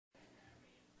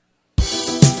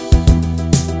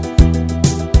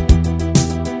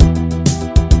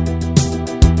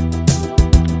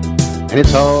And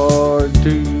it's hard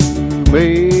to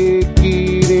make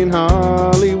it in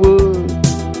Hollywood,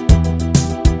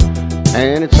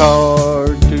 and it's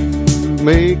hard to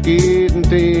make it in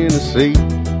Tennessee,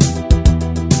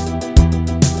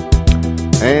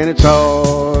 and it's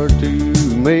hard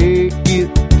to make it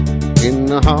in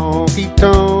the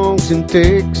honky-tonks in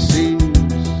Texas.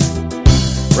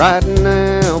 Right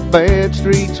now, bad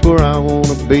streets where I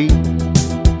wanna be,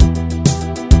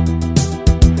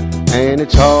 and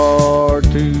it's hard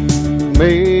to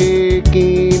make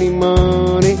any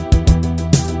money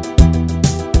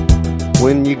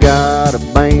when you got a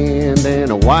band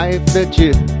and a wife that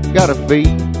you gotta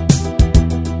feed.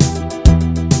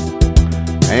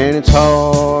 And it's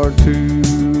hard to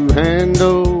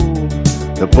handle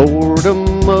the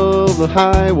boredom of the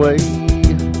highway,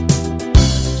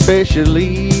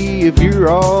 especially if you're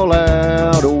all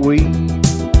out of weed.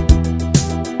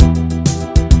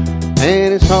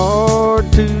 And it's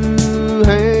hard to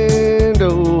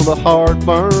handle the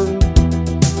heartburn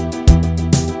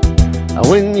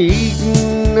when you're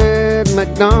eating at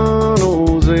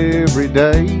McDonald's every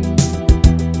day.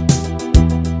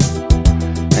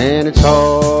 And it's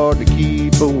hard to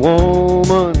keep a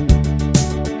woman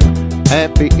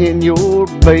happy in your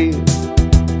bed,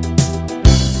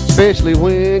 especially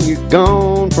when you're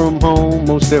gone from home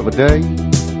most every day.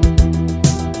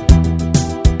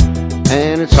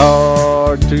 And it's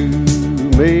hard to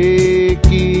make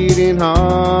it in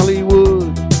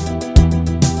Hollywood,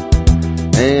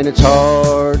 and it's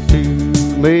hard to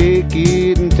make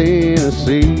it in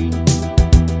Tennessee,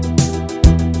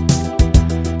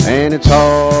 and it's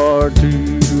hard to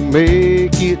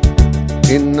make it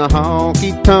in the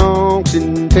honky-tonks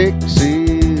in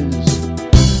Texas.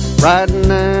 Right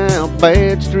now,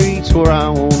 bad streets where I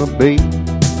wanna be.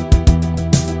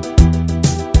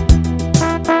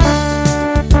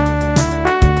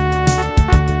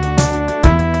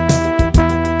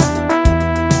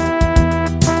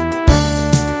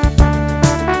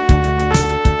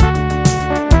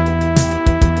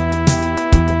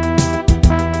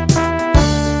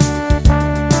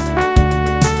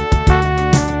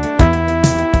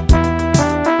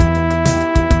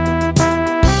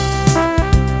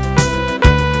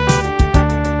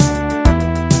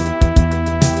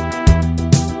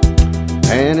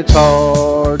 And it's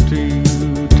hard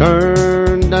to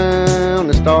turn down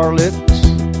the starlets.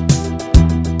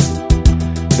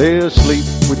 They'll sleep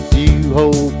with you,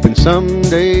 hoping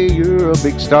someday you're a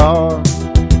big star.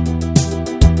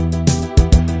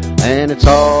 And it's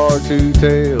hard to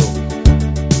tell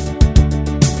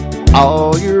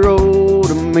all your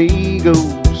old amigos,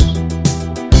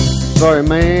 sorry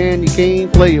man, you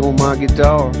can't play on my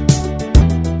guitar.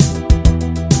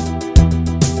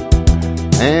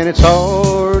 And it's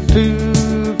hard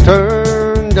to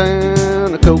turn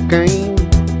down the cocaine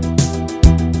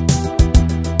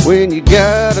when you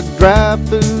gotta drive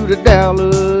through to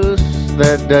Dallas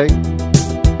that day.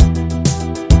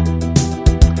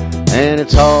 And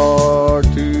it's hard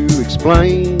to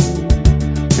explain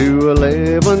to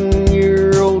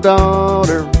 11-year-old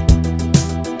daughter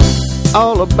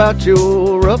all about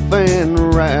your rough and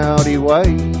rowdy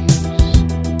ways.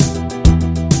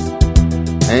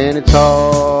 And it's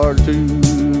hard to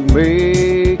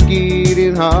make it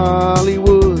in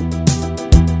Hollywood,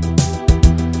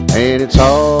 and it's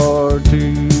hard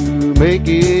to make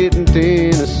it in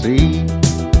Tennessee,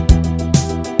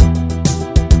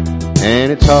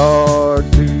 and it's hard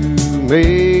to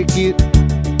make it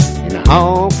in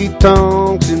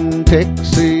honky-tonks in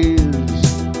Texas.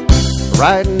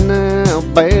 Right now,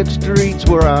 bad streets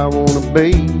where I wanna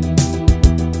be.